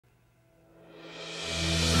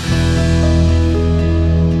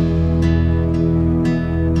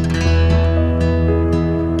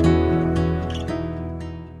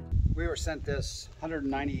this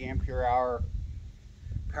 190 ampere hour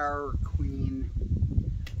PowerQueen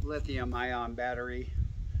Lithium Ion battery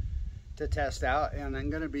to test out, and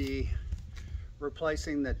I'm going to be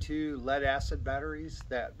replacing the two lead acid batteries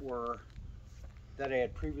that I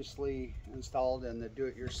had previously installed in the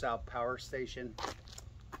do-it-yourself power station.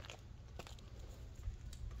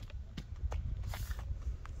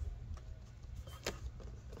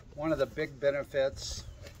 One of the big benefits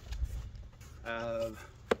of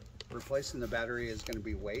replacing the battery is going to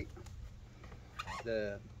be weight.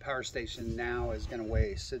 The power station now is going to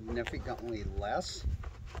weigh significantly less.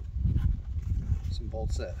 Some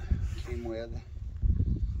bolts that came with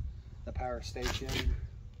the power station.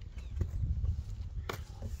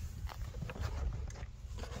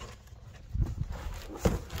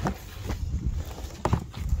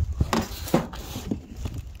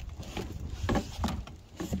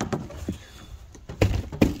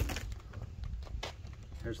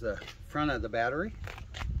 There's the front of the battery.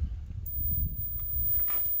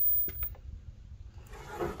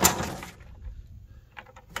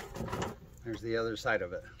 There's the other side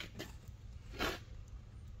of it.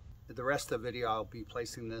 The rest of the video, I'll be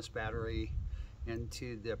placing this battery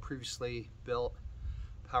into the previously built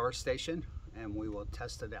power station, and we will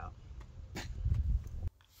test it out.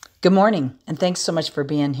 Good morning, and thanks so much for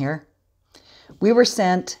being here. We were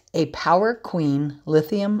sent a PowerQueen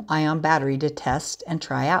Lithium Ion battery to test and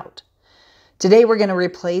try out. Today we're going to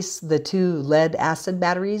replace the two lead acid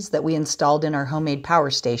batteries that we installed in our homemade power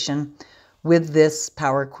station with this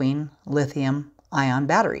PowerQueen Lithium Ion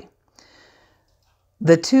battery.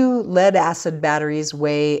 The two lead acid batteries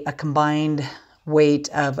weigh a combined weight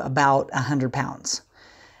of about 100 pounds,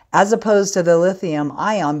 as opposed to the lithium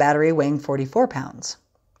ion battery weighing 44 pounds.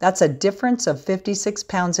 That's a difference of 56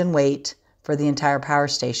 pounds in weight for the entire power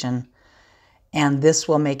station, and this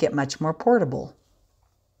will make it much more portable.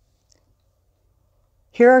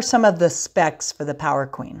 Here are some of the specs for the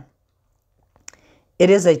PowerQueen. It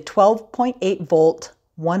is a 12.8 volt,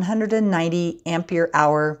 190 ampere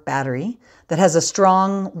hour battery that has a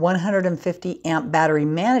strong 150 amp battery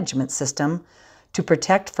management system to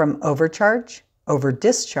protect from overcharge, over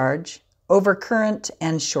discharge, overcurrent,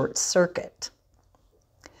 and short circuit.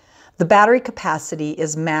 The battery capacity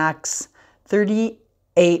is max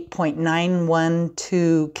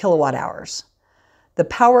 38.912 kilowatt hours. The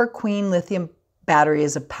PowerQueen lithium battery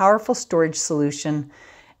is a powerful storage solution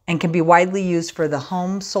and can be widely used for the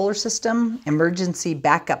home solar system, emergency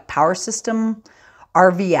backup power system,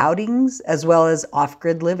 RV outings, as well as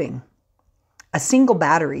off-grid living. A single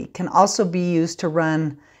battery can also be used to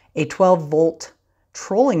run a 12-volt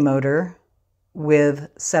trolling motor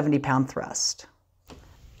with 70-pound thrust.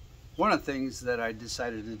 One of the things that I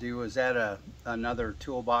decided to do was add another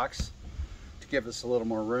toolbox to give us a little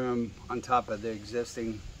more room on top of the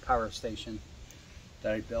existing power station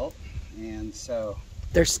that I built. And so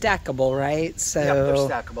they're stackable, right? So yeah, they're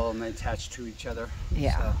stackable and they attach to each other.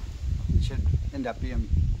 Yeah. So it should end up being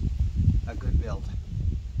a good build.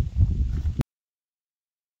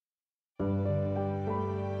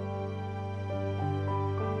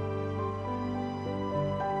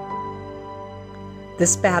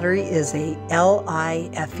 This battery is a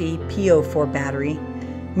LiFePO4 battery,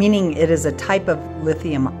 meaning it is a type of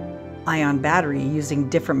lithium ion battery using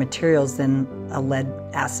different materials than a lead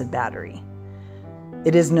acid battery.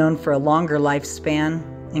 It is known for a longer lifespan,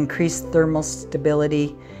 increased thermal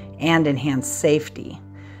stability, and enhanced safety.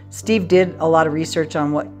 Steve did a lot of research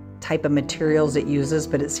on what type of materials it uses,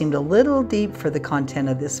 but it seemed a little deep for the content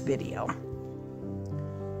of this video.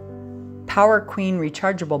 PowerQueen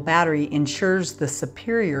rechargeable battery ensures the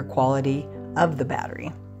superior quality of the battery.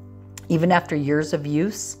 Even after years of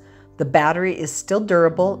use, the battery is still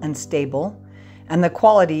durable and stable, and the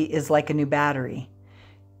quality is like a new battery.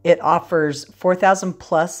 It offers 4,000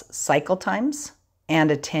 plus cycle times and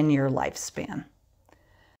a 10-year lifespan.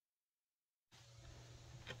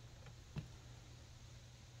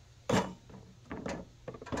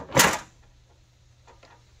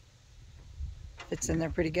 It's in there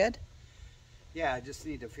pretty good? Yeah, I just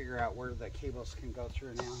need to figure out where the cables can go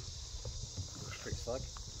through now. Looks pretty slick.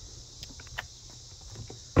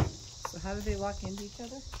 So how do they lock into each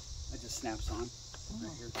other? It just snaps on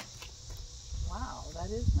right here. Wow, that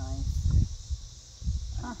is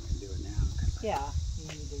nice. I can do it now. Yeah, you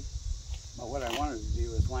need to. But what I wanted to do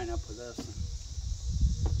is line up with this.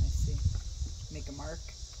 I see. Make a mark?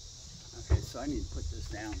 Okay, so I need to put this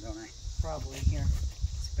down, don't I? Probably. Here.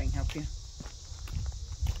 See if I can help you.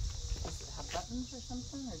 Does it have buttons or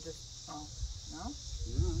something? Or just, oh, no?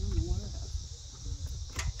 No, I don't know what it has.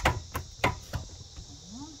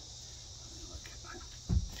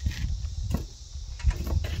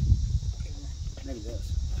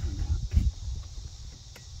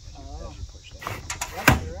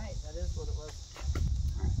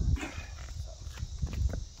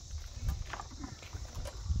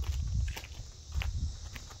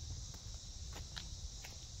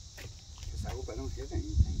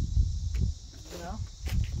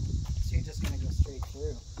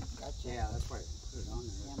 through. Gotcha. Yeah, that's why I put it on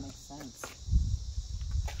there. Yeah, makes sense.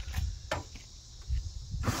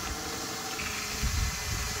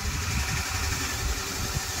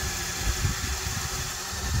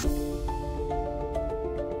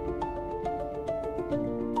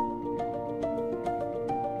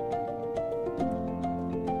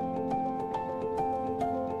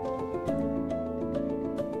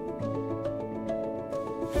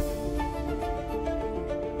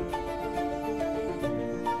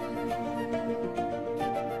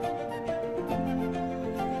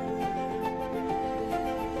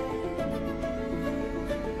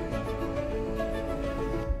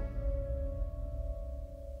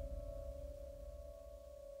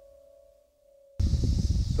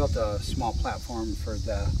 Built a small platform for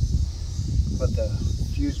the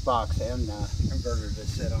fuse box and the inverter to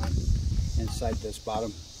sit on inside this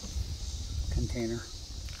bottom container.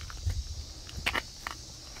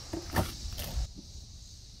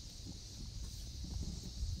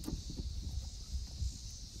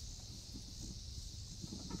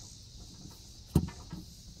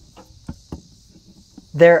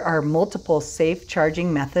 There are multiple safe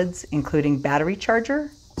charging methods, including battery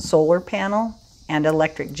charger, solar panel, and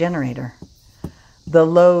electric generator. The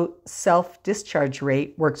low self-discharge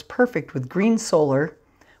rate works perfect with green solar,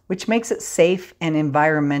 which makes it safe and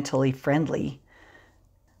environmentally friendly.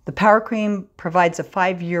 The PowerQueen provides a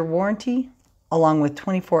 5-year warranty along with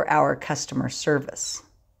 24-hour customer service.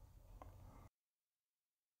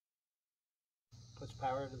 Puts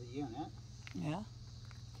power to the unit. Yeah,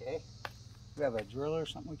 Okay. We have a drill or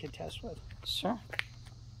something we could test with. sure.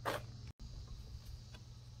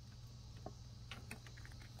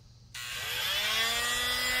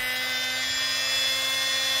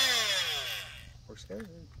 Works good.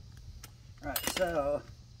 Alright, so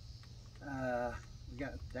we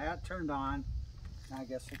got that turned on. Now I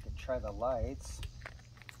guess we could try the lights.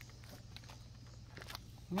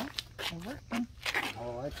 Yeah, they're working.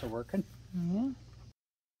 All the lights are working. Yeah.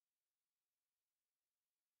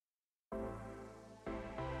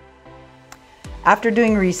 After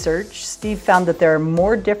doing research, Steve found that there are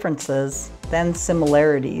more differences than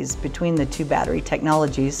similarities between the two battery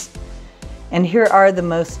technologies, and here are the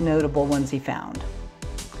most notable ones he found.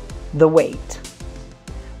 The weight.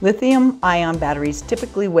 Lithium-ion batteries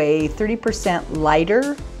typically weigh 30%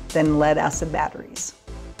 lighter than lead-acid batteries.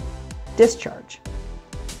 Discharge.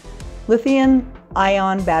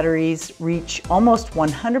 Lithium-ion batteries reach almost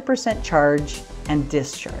 100% charge and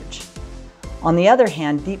discharge. On the other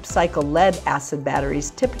hand, deep cycle lead-acid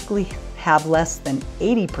batteries typically have less than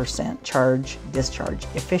 80% charge-discharge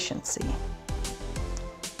efficiency.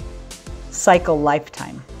 Cycle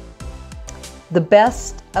lifetime. The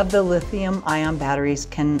best of the lithium-ion batteries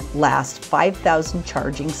can last 5,000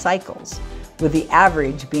 charging cycles, with the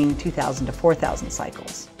average being 2,000 to 4,000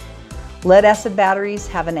 cycles. Lead-acid batteries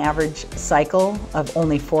have an average cycle of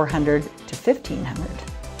only 400 to 1,500.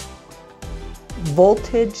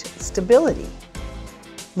 Voltage stability.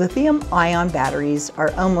 Lithium-ion batteries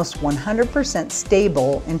are almost 100%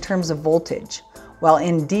 stable in terms of voltage, while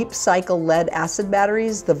in deep cycle lead-acid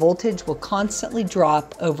batteries, the voltage will constantly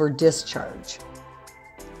drop over discharge.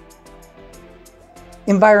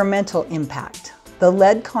 Environmental impact. The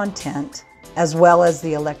lead content, as well as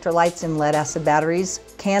the electrolytes in lead-acid batteries,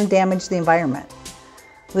 can damage the environment.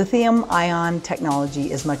 Lithium-ion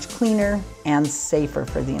technology is much cleaner and safer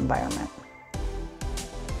for the environment.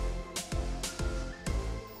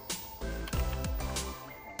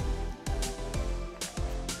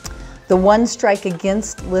 The one strike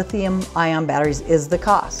against lithium-ion batteries is the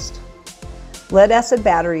cost. Lead-acid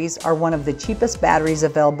batteries are one of the cheapest batteries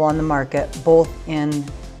available on the market, both in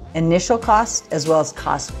initial cost as well as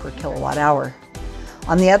cost per kilowatt hour.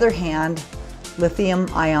 On the other hand,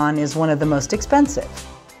 lithium-ion is one of the most expensive.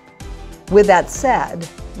 With that said,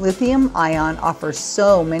 lithium-ion offers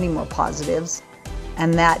so many more positives,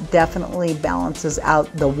 and that definitely balances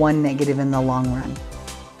out the one negative in the long run.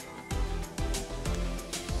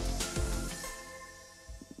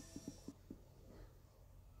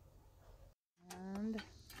 And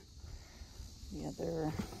the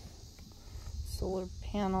other solar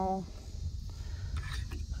panel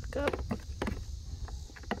hookup.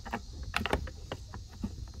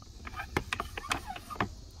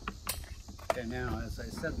 Okay, now as I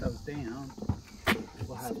set those down,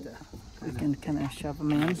 we'll have to We can kind of shove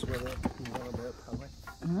them in. mess with it a little bit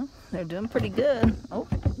probably. They're doing pretty good. Oh,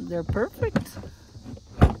 they're perfect.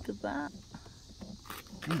 Look at that.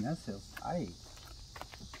 Man, that feels tight.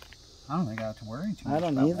 I don't think I have to worry too much I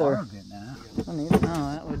don't about either. water getting out. I don't even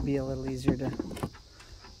know. That would be a little easier to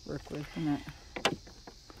work with, wouldn't it?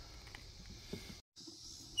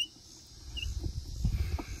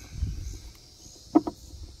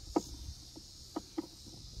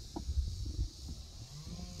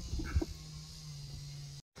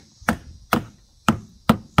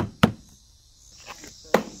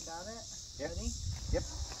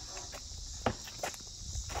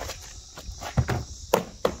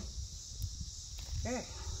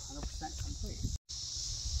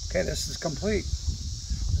 Okay, this is complete.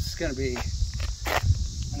 This is going to be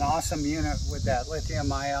an awesome unit with that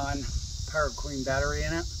lithium ion PowerQueen battery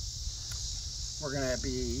in it. We're going to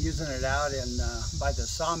be using it out by the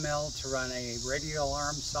sawmill to run a radial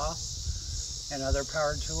arm saw and other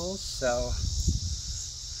power tools. So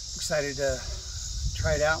excited to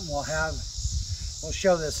try it out, and we'll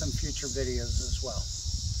show this in future videos as well.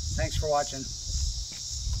 Thanks for watching.